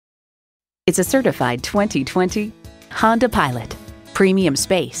It's a certified 2020 Honda Pilot. Premium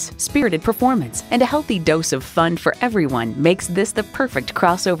space, spirited performance, and a healthy dose of fun for everyone makes this the perfect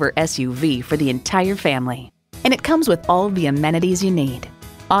crossover SUV for the entire family. And it comes with all the amenities you need.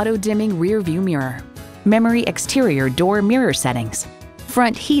 Auto-dimming rear-view mirror, memory exterior door mirror settings,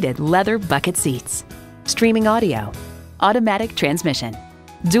 front heated leather bucket seats, streaming audio, automatic transmission,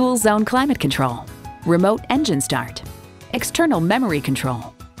 dual-zone climate control, remote engine start, external memory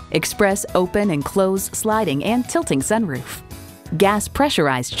control, express open and close sliding and tilting sunroof, gas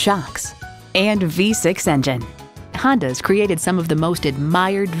pressurized shocks, and V6 engine. Honda's created some of the most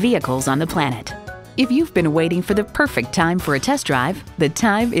admired vehicles on the planet. If you've been waiting for the perfect time for a test drive, the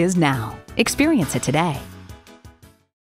time is now. Experience it today.